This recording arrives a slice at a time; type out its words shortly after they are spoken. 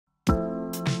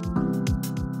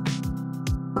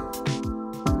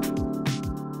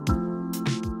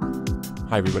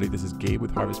Hi everybody, this is Gabe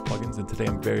with Harvest Plugins, and today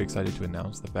I'm very excited to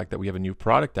announce the fact that we have a new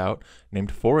product out named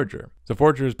Forager. So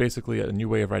Forager is basically a new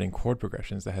way of writing chord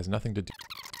progressions that has nothing to do.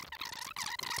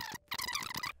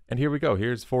 And here we go,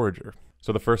 here's Forager.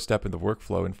 So the first step in the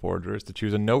workflow in Forager is to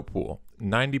choose a note pool.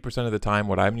 90% of the time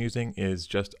what I'm using is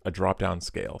just a drop-down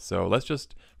scale. So let's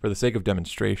just, for the sake of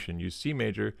demonstration, use C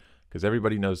major, because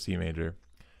everybody knows C major.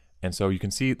 And so you can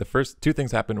see the first two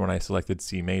things happened when I selected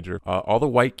C major. All the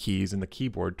white keys in the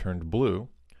keyboard turned blue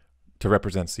to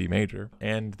represent C major.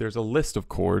 And there's a list of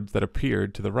chords that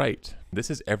appeared to the right. This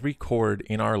is every chord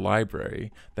in our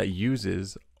library that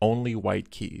uses only white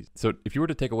keys. So if you were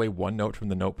to take away one note from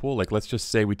the note pool, like let's just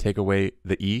say we take away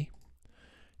the E,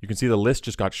 you can see the list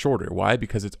just got shorter. Why?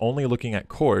 Because it's only looking at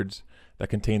chords that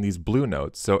contain these blue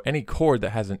notes. So any chord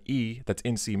that has an E that's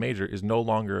in C major is no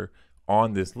longer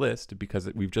on this list because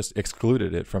we've just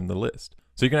excluded it from the list.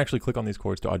 So you can actually click on these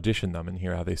chords to audition them and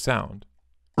hear how they sound.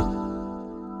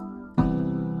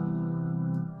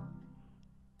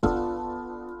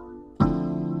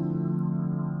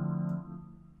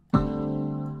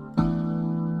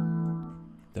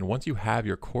 Then once you have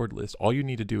your chord list, all you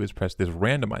need to do is press this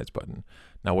randomize button.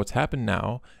 Now what's happened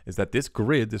now is that this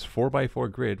grid, this 4x4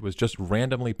 grid, was just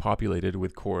randomly populated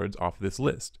with chords off this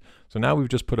list. So now we've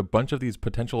just put a bunch of these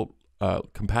potential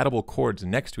compatible chords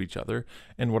next to each other,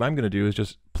 and what I'm going to do is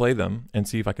just play them and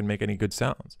see if I can make any good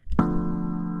sounds.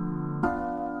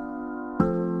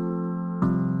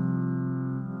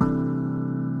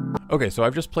 Okay, so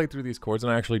I've just played through these chords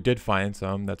and I actually did find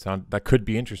some that could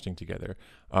be interesting together.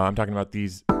 I'm talking about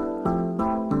these,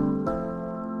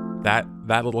 that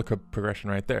little progression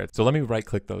right there. So let me right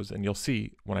click those and you'll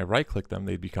see when I right click them,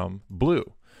 they become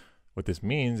blue. What this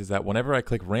means is that whenever I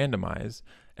click randomize,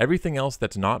 everything else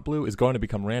that's not blue is going to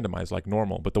become randomized like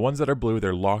normal, but the ones that are blue,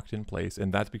 they're locked in place,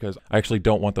 and that's because I actually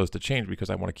don't want those to change because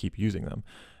I want to keep using them.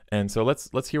 And so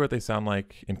let's hear what they sound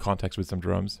like in context with some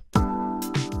drums.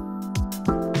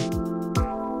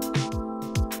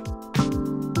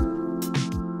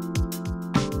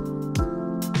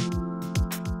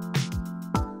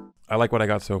 I like what I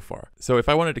got so far. So if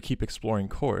I wanted to keep exploring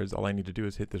chords, all I need to do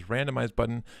is hit this randomize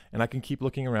button and I can keep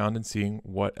looking around and seeing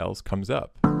what else comes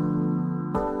up.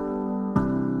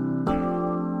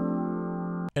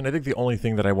 And I think the only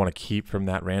thing that I want to keep from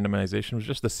that randomization was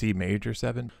just the C major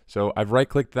 7. So I've right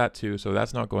clicked that too, so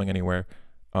that's not going anywhere.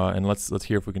 And let's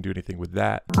hear if we can do anything with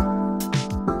that.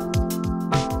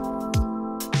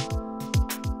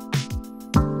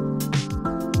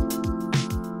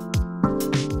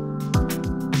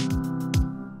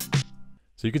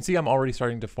 So you can see I'm already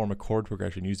starting to form a chord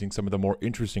progression using some of the more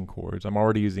interesting chords. I'm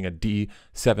already using a D7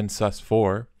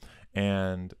 sus4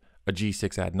 and a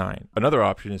G6 add 9. Another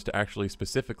option is to actually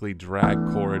specifically drag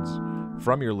chords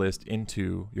from your list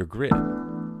into your grid.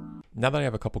 Now that I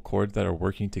have a couple chords that are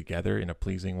working together in a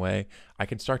pleasing way, I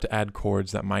can start to add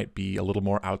chords that might be a little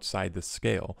more outside the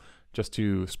scale, just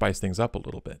to spice things up a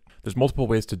little bit. There's multiple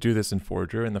ways to do this in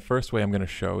Forager, and the first way I'm going to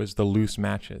show is the loose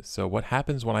matches. So what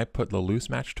happens when I put the loose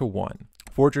match to 1?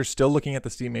 Forager's still looking at the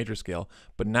C major scale,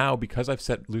 but now because I've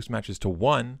set loose matches to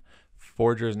 1,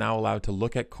 Forager is now allowed to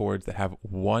look at chords that have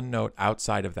one note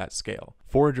outside of that scale.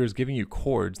 Forager is giving you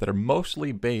chords that are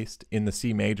mostly based in the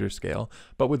C major scale,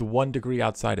 but with 1 degree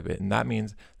outside of it. And that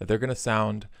means that they're going to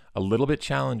sound a little bit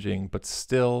challenging, but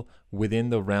still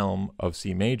within the realm of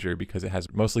C major because it has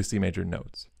mostly C major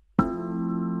notes.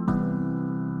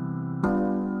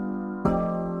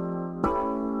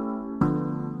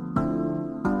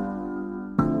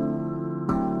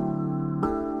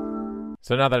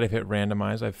 So now that I've hit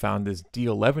randomize, I've found this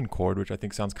D11 chord, which I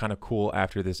think sounds kind of cool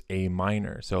after this A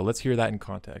minor. So let's hear that in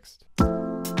context.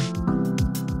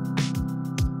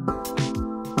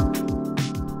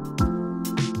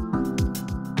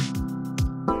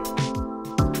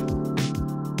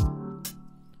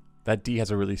 That D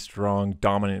has a really strong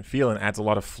dominant feel and adds a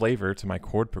lot of flavor to my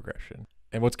chord progression.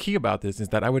 And what's key about this is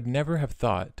that I would never have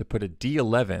thought to put a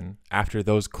D11 after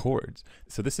those chords.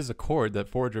 So this is a chord that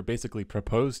Forager basically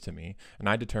proposed to me, and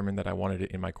I determined that I wanted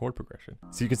it in my chord progression.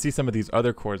 So you can see some of these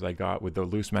other chords I got with the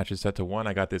loose matches set to 1.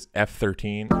 I got this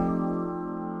F13.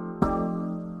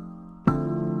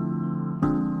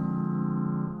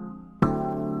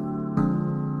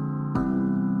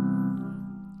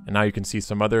 And now you can see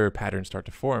some other patterns start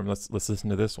to form. Let's listen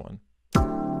to this one.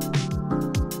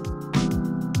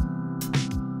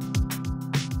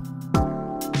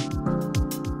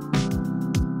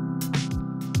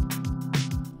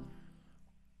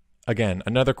 Again,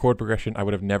 another chord progression I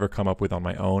would have never come up with on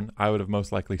my own. I would have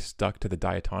most likely stuck to the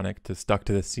diatonic, stuck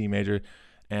to the C major,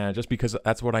 and just because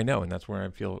that's what I know and that's where I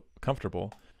feel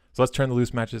comfortable. So let's turn the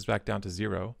loose matches back down to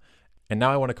 0. And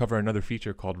now I want to cover another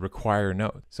feature called require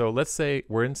note. So let's say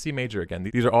we're in C major again.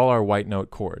 These are all our white note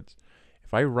chords.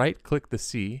 If I right click the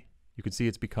C, you can see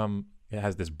it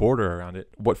has this border around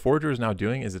it. What Forager is now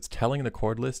doing is it's telling the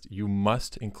chord list you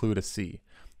must include a C.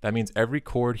 That means every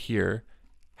chord here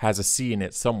has a C in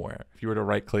it somewhere. If you were to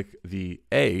right click the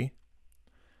A,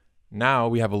 now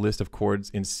we have a list of chords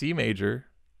in C major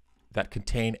that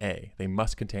contain A. They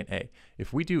must contain A.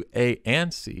 If we do A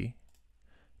and C,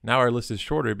 now our list is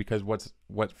shorter because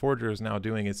what Forager is now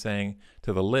doing is saying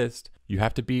to the list, you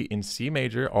have to be in C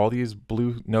major. All these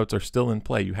blue notes are still in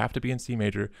play. You have to be in C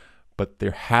major, but there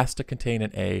has to contain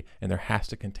an A and there has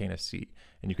to contain a C.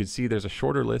 And you can see there's a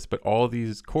shorter list, but all of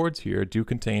these chords here do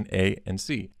contain A and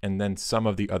C, and then some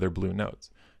of the other blue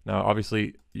notes. Now,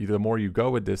 obviously, the more you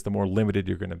go with this, the more limited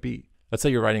you're going to be. Let's say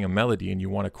you're writing a melody and you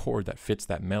want a chord that fits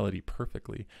that melody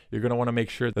perfectly. You're going to want to make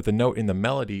sure that the note in the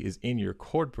melody is in your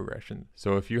chord progression.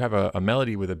 So if you have a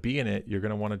melody with a B in it, you're going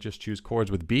to want to just choose chords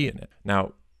with B in it.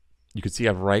 Now, you can see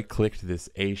I've right-clicked this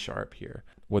A sharp here.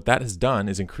 What that has done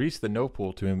is increase the note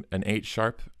pool to an 8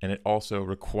 sharp, and it also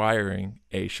requiring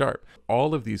A sharp.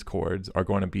 All of these chords are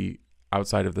going to be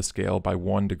outside of the scale by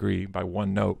 1 degree, by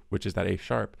 1 note, which is that A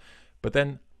sharp. But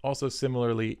then also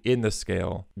similarly in the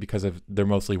scale because they're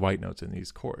mostly white notes in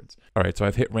these chords. All right, so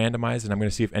I've hit randomize, and I'm going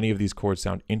to see if any of these chords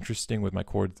sound interesting with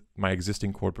my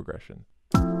existing chord progression.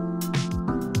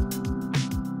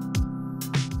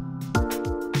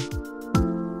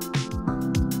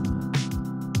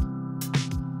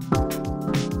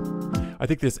 I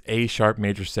think this A sharp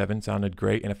major 7 sounded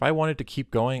great, and if I wanted to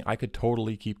keep going, I could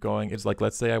totally keep going. It's like,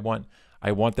 let's say I want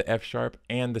the F sharp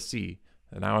and the C.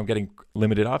 And now I'm getting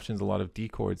limited options, a lot of D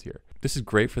chords here. This is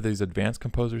great for these advanced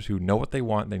composers who know what they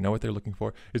want, they know what they're looking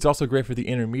for. It's also great for the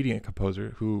intermediate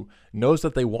composer who knows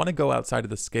that they want to go outside of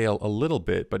the scale a little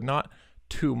bit, but not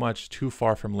too much, too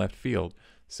far from left field.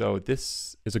 So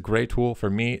this is a great tool for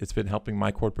me. It's been helping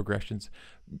my chord progressions,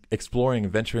 exploring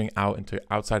and venturing out into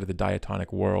outside of the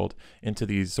diatonic world, into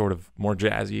these sort of more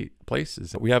jazzy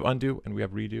places. We have undo and we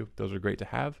have redo. Those are great to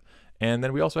have. And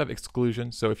then we also have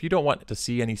exclusion. So if you don't want to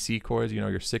see any C chords,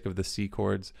 you're sick of the C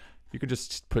chords, you could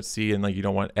just put C and you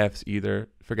don't want Fs either.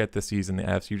 Forget the Cs and the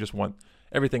Fs. You just want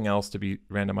everything else to be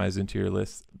randomized into your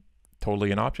list.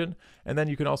 Totally an option. And then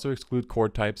you can also exclude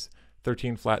chord types,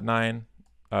 13 flat 9,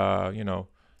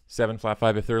 7 flat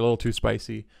 5. If they're a little too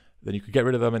spicy, then you could get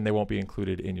rid of them and they won't be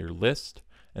included in your list.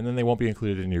 And then they won't be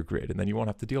included in your grid, and then you won't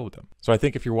have to deal with them. So I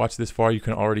think if you're watching this far, you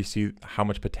can already see how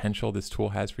much potential this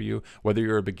tool has for you, whether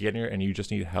you're a beginner and you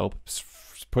just need help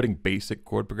putting basic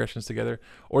chord progressions together,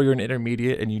 or you're an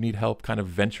intermediate and you need help kind of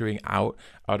venturing out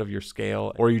of your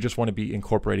scale, or you just want to be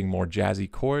incorporating more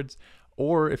jazzy chords.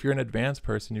 Or if you're an advanced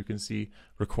person, you can see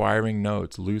requiring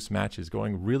notes, loose matches,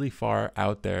 going really far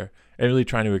out there and really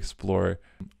trying to explore.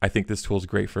 I think this tool is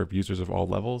great for users of all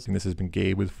levels. And this has been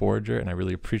Gabe with Forager, and I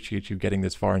really appreciate you getting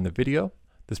this far in the video.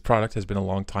 This product has been a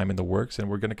long time in the works, and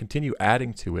we're going to continue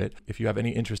adding to it. If you have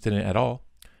any interest in it at all,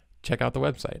 check out the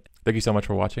website. Thank you so much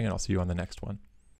for watching, and I'll see you on the next one.